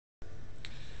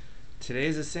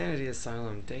Today's Insanity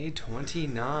Asylum, day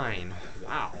 29.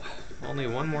 Wow, only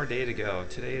one more day to go.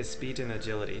 Today is speed and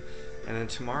agility, and then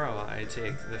tomorrow I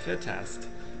take the fit test.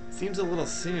 Seems a little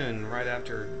soon right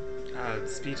after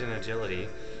speed and agility,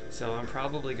 so I'm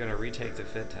probably going to retake the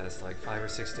fit test like 5 or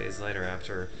 6 days later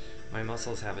after my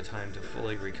muscles have a time to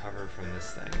fully recover from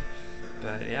this thing.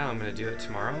 But yeah, I'm going to do it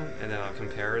tomorrow, and then I'll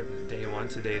compare day 1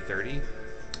 to day 30.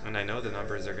 And I know the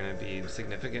numbers are going to be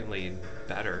significantly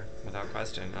better, without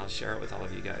question. I'll share it with all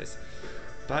of you guys.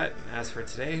 But as for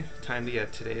today, time to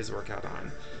get today's workout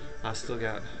on. I've still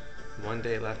got one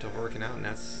day left of working out, and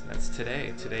that's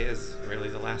today. Today is really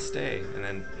the last day, and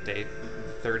then day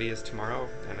 30 is tomorrow,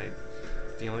 and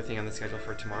the only thing on the schedule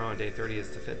for tomorrow on day 30 is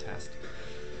the fit test.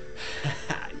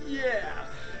 Yeah!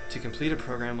 To complete a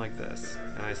program like this,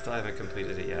 and I still haven't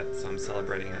completed it yet, so I'm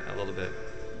celebrating it a little bit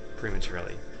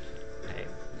prematurely. Hey.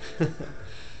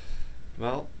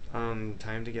 Well,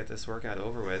 time to get this workout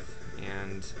over with,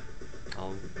 and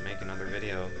I'll make another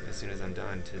video as soon as I'm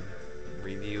done to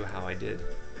review how I did.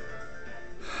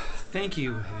 Thank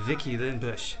you, Vicky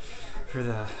Lindbush, for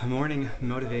the morning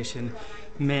motivation.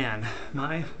 Man,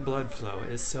 my blood flow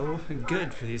is so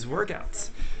good for these workouts.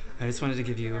 I just wanted to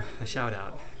give you a shout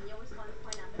out.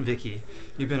 Vicky,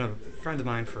 you've been a friend of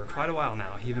mine for quite a while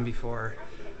now, even before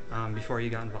you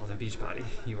got involved in Beachbody.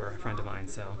 You were a friend of mine,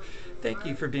 so thank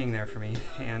you for being there for me.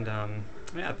 And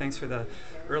yeah, thanks for the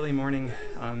early morning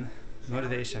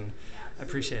motivation. I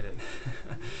appreciate it.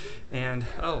 And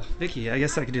oh, Vicky, I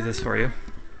guess I could do this for you.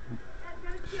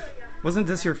 Wasn't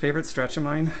this your favorite stretch of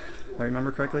mine, if I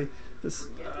remember correctly? This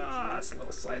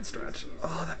little side stretch.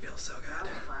 Oh, that feels so good.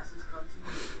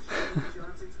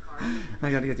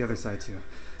 I gotta get the other side too.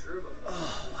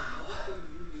 Oh, wow.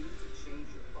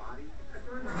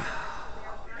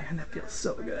 Man, that feels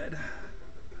so good.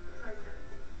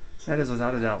 That is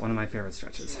without a doubt one of my favorite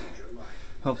stretches.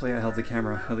 Hopefully I held the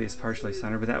camera at least partially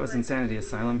centered, but that was Insanity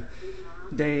Asylum,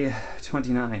 day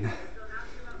 29.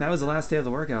 That was the last day of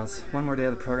the workouts. One more day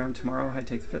of the program. Tomorrow I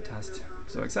take the fit test.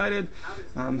 So excited.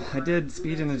 I did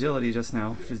speed and agility just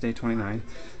now, which is day 29.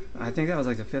 I think that was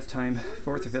like the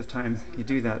fourth or fifth time you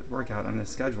do that workout on this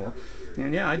schedule.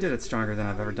 And yeah, I did it stronger than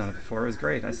I've ever done it before. It was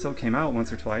great. I still came out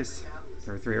once or twice,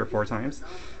 or 3 or 4 times,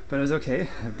 but it was okay.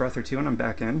 A breath or two and I'm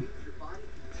back in.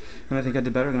 And I think I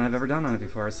did better than I've ever done on it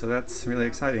before, so that's really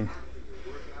exciting.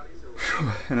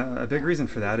 And a big reason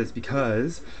for that is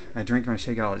because I drink my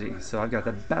Shakeology, so I've got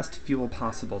the best fuel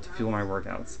possible to fuel my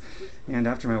workouts. And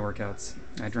after my workouts,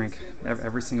 I drink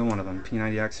every single one of them.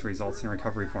 P90X results in a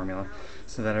recovery formula,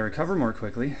 so that I recover more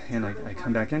quickly, and I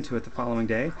come back into it the following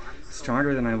day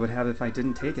stronger than I would have if I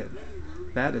didn't take it.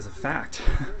 That is a fact.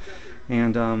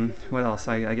 And what else?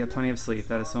 I get plenty of sleep.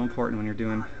 That is so important when you're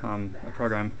doing a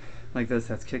program like this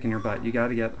that's kicking your butt. You got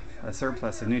to get a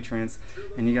surplus of nutrients,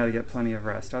 and you got to get plenty of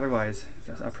rest. Otherwise,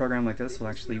 a program like this will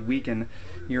actually weaken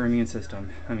your immune system.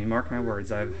 I mean, mark my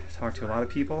words. I've talked to a lot of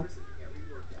people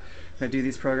that do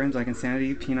these programs like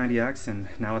Insanity, P90X, and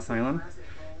now Asylum,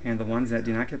 and the ones that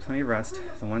do not get plenty of rest,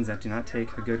 the ones that do not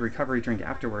take a good recovery drink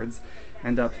afterwards,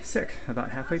 end up sick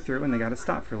about halfway through, and they got to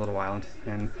stop for a little while.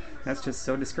 And that's just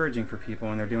so discouraging for people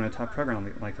when they're doing a tough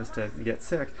program like this to get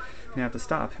sick and have to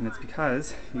stop. And it's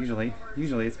because, usually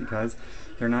it's because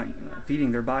they're not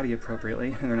feeding their body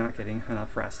appropriately and they're not getting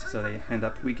enough rest, so they end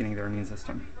up weakening their immune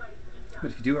system.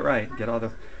 But if you do it right, get all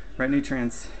the right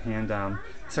nutrients and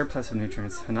surplus of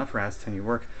nutrients, enough rest, and you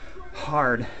work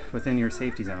hard within your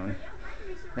safety zone,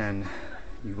 then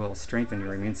you will strengthen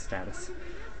your immune status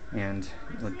and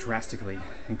will drastically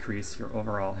increase your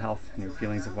overall health and your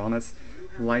feelings of wellness.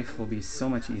 Life will be so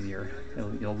much easier.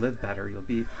 You'll live better. You'll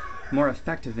be more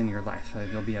effective in your life.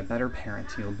 You'll be a better parent.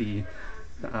 You'll be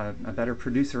a better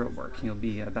producer at work. You'll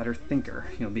be a better thinker.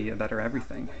 You'll be a better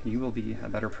everything. You will be a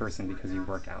better person because you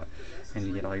work out and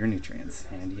you get all your nutrients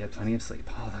and you get plenty of sleep.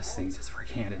 All those things just work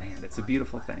hand in hand. It's a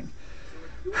beautiful thing.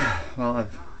 Well,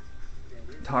 I've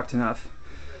talked enough.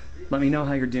 Let me know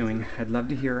how you're doing. I'd love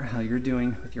to hear how you're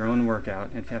doing with your own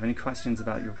workout. And if you have any questions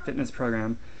about your fitness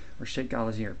program or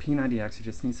Shakeology or P90X, or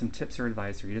just need some tips or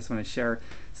advice, or you just want to share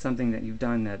something that you've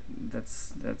done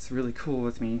that's really cool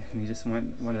with me, and you just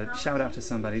want to shout out to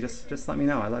somebody, just let me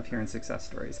know. I love hearing success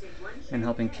stories and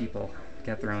helping people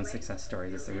get their own success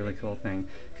stories. It's a really cool thing,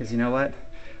 because you know what?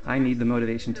 I need the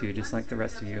motivation too, just like the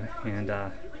rest of you, and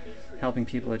helping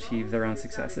people achieve their own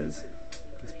successes.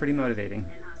 It's pretty motivating.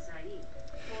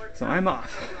 So I'm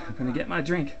off. I'm going to get my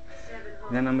drink.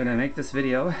 Then I'm going to make this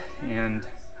video and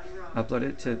upload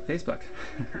it to Facebook.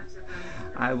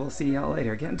 I will see y'all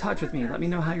later. Get in touch with me. Let me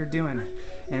know how you're doing.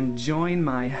 And join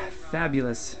my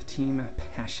fabulous Team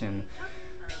Passion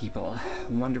people,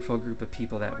 wonderful group of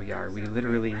people that we are. We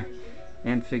literally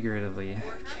and figuratively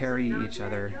carry each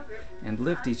other and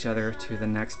lift each other to the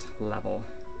next level,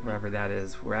 wherever that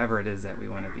is, wherever it is that we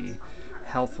want to be,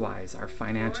 health-wise, our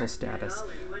financial status,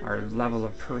 our level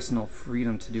of personal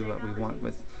freedom to do what we want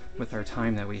with our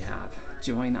time that we have.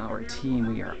 Join our team.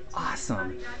 We are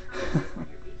awesome.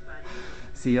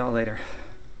 See y'all later.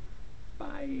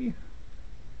 Bye.